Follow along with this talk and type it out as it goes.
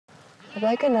I'd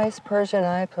like a nice Persian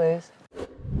eye, please.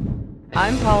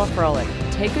 I'm Paula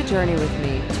Froelich. Take a journey with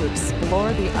me to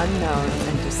explore the unknown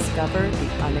and discover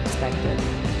the unexpected.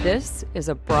 This is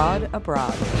Abroad.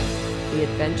 The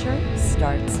adventure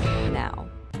starts now.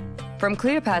 From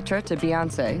Cleopatra to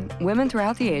Beyonce, women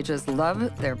throughout the ages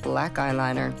love their black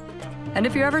eyeliner. And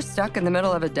if you're ever stuck in the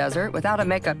middle of a desert without a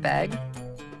makeup bag,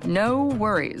 no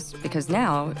worries, because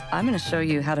now I'm going to show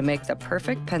you how to make the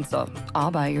perfect pencil all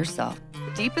by yourself.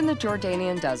 Deep in the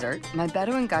Jordanian desert, my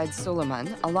Bedouin guide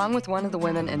Suleiman, along with one of the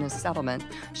women in his settlement,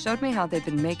 showed me how they've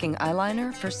been making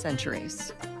eyeliner for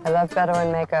centuries. I love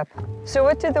Bedouin makeup. So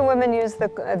what do the women use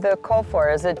the kohl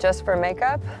for? Is it just for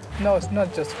makeup? No, it's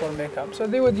not just for makeup. So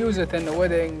they would use it in a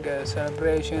wedding,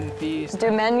 celebration, feast.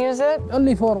 Do men use it?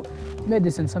 Only for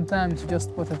medicine. Sometimes you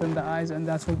just put it in the eyes, and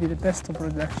that will be the best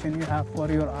protection you have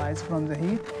for your eyes from the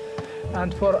heat.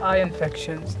 And for eye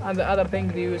infections. And the other thing,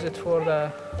 they use it for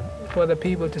the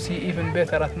people to see even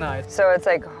better at night. So it's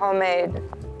like homemade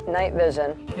night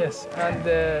vision. Yes, and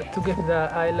to get the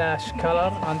eyelash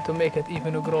color and to make it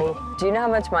even grow. Do you know how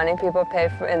much money people pay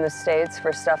in the States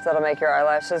for stuff that'll make your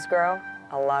eyelashes grow?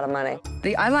 A lot of money.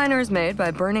 The eyeliner is made by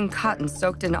burning cotton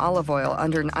soaked in olive oil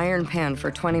under an iron pan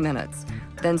for 20 minutes,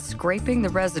 then scraping the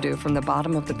residue from the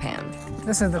bottom of the pan.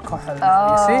 This is the kohl,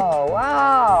 Oh, you see?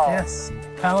 Wow. Yes.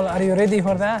 Paola, are you ready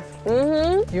for that?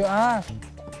 Mm-hmm. You are.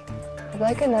 I'd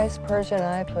like a nice Persian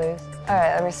eye, please. All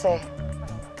right, let me see.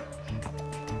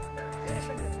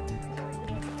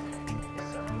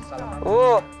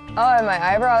 Ooh. Oh, and my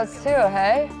eyebrows too,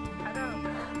 hey?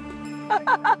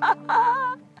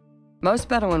 Most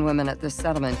Bedouin women at this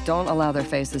settlement don't allow their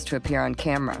faces to appear on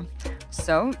camera.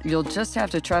 So you'll just have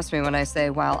to trust me when I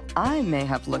say, while I may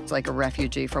have looked like a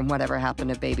refugee from whatever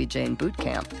happened to Baby Jane boot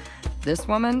camp, this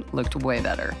woman looked way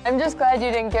better. I'm just glad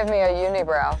you didn't give me a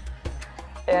unibrow.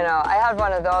 You know, I had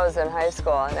one of those in high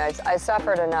school, and I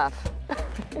suffered enough.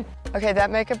 Okay, that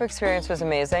makeup experience was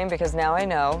amazing because now I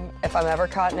know if I'm ever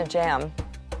caught in a jam,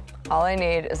 all I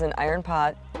need is an iron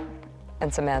pot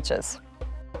and some matches.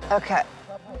 Okay.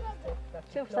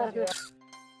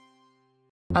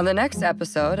 On the next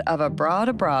episode of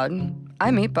Abroad,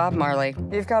 I meet Bob Marley.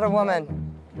 You've got a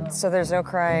woman, so there's no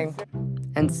crying.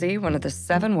 And see one of the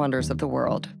 7 wonders of the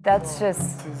world. That's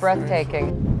just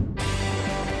breathtaking.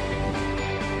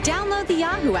 Download the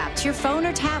Yahoo app to your phone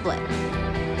or tablet.